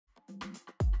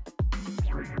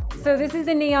So this is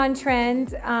the neon trend.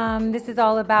 This is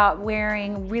all about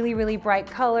wearing really, really bright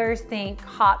colors. Think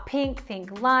hot pink,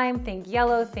 think lime, think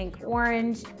yellow, think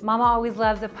orange. Mama always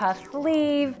loves a puff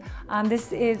sleeve.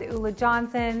 This is Ula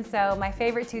Johnson, so my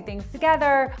favorite two things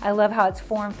together. I love how it's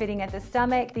form-fitting at the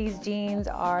stomach. These jeans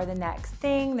are the next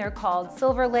thing. They're called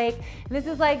Silver Lake. And this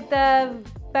is like the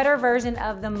better version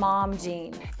of the mom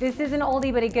jean. This is an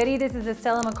oldie but a goodie. This is a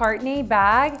Stella McCartney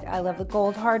bag. I love the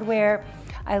gold hardware.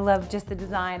 I love just the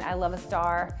design. I love a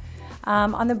star.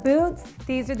 On the boots,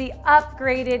 these are the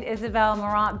upgraded Isabel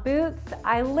Marant boots.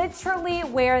 I literally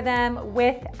wear them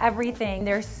with everything.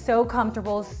 They're so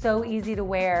comfortable, so easy to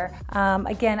wear.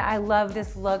 Again, I love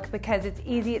this look because it's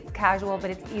easy, it's casual,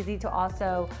 but it's easy to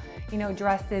also, you know,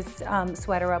 dress this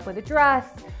sweater up with a dress,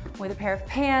 with a pair of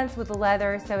pants, with the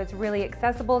leather, so it's really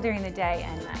accessible during the day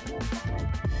and night.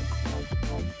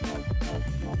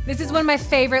 This is one of my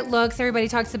favorite looks. Everybody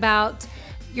talks about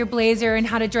your blazer and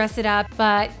how to dress it up,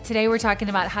 but today we're talking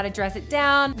about how to dress it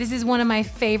down. This is one of my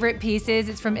favorite pieces.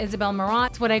 It's from Isabel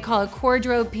Marant. It's what I call a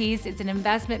wardrobe piece. It's an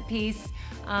investment piece.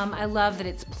 I love that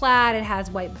it's plaid, it has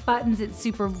white buttons, it's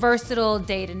super versatile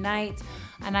day to night,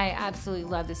 and I absolutely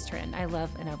love this trend. I love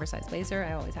an oversized blazer,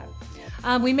 I always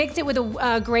have. We mixed it with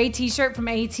a gray t-shirt from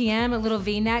ATM, a little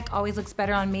V-neck, always looks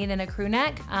better on me than a crew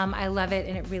neck. I love it,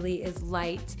 and it really is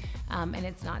light, and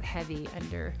it's not heavy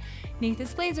underneath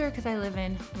this blazer because I live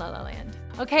in La La Land.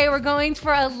 Okay, we're going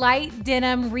for a light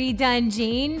denim redone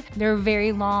jean. They're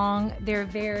very long, they're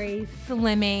very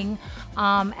slimming,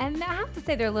 and I have to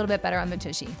say they're a little bit better on the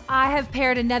tushy. I have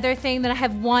paired another thing that I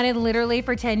have wanted literally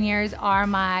for 10 years are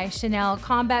my Chanel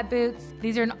combat boots.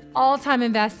 These are an all-time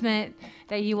investment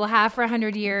that you will have for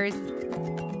 100 years.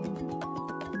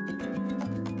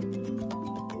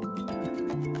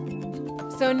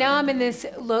 So now I'm in this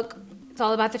look. It's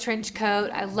all about the trench coat.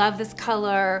 I love this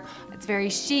color. It's very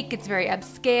chic, it's very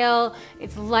upscale,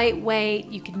 it's lightweight,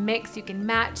 you can mix, you can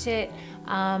match it,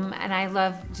 and I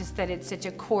love just that it's such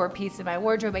a core piece of my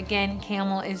wardrobe. Again,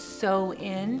 camel is so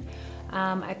in.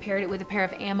 I paired it with a pair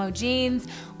of ammo jeans,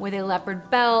 with a leopard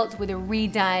belt, with a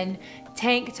redone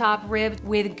tank top ribbed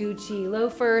with Gucci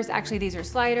loafers. Actually, these are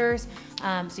sliders,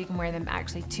 so you can wear them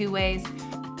actually two ways.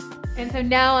 And so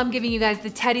now I'm giving you guys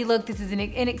the teddy look. This is an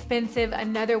inexpensive,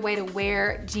 another way to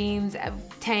wear jeans, a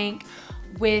tank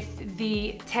with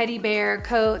the teddy bear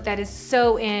coat that is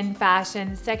so in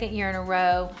fashion, second year in a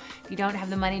row. If you don't have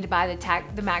the money to buy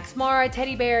the Max Mara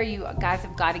teddy bear, you guys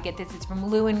have got to get this. It's from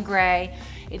Blue and Gray.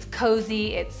 It's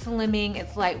cozy, it's slimming,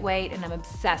 it's lightweight, and I'm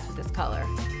obsessed with this color.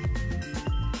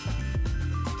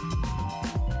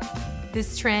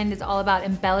 This trend is all about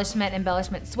embellishment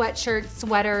sweatshirts,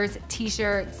 sweaters,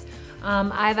 t-shirts.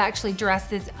 I've actually dressed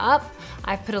this up.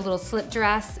 I've put a little slip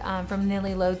dress from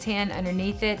Nilly Lotan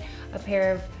underneath it, a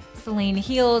pair of Celine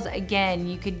heels. Again,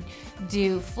 you could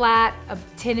do flat, a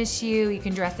tennis shoe, you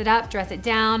can dress it up, dress it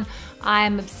down.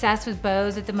 I'm obsessed with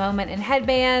bows at the moment and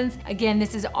headbands. Again,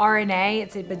 this is R&A,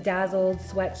 it's a bedazzled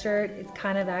sweatshirt. It's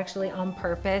kind of actually on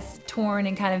purpose, torn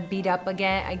and kind of beat up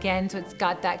again, so it's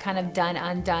got that kind of done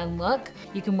undone look.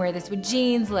 You can wear this with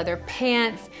jeans, leather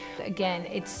pants. Again,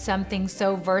 it's something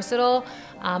so versatile.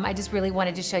 I just really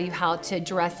wanted to show you how to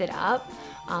dress it up.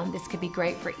 This could be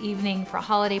great for evening, for a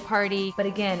holiday party. But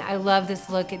again, I love this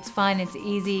look. It's fun, it's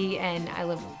easy, and I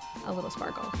love a little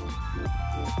sparkle.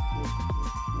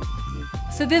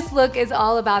 So this look is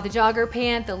all about the jogger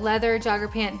pant, the leather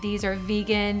jogger pant. These are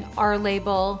vegan, R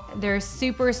label. They're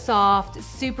super soft,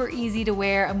 super easy to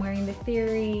wear. I'm wearing the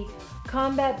Theory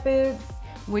combat boots,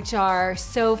 which are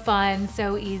so fun,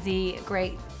 so easy,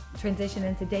 great transition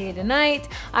into day to night.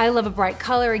 I love a bright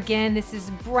color. Again, this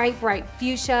is bright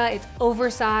fuchsia. It's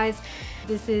oversized.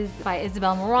 This is by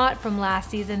Isabel Marant from last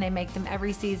season. They make them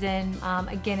every season.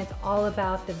 Again, it's all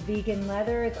about the vegan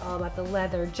leather. It's all about the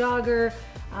leather jogger.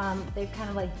 They've kind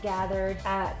of like gathered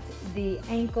at the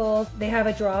ankle. They have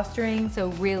a drawstring, so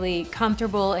really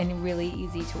comfortable and really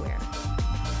easy to wear.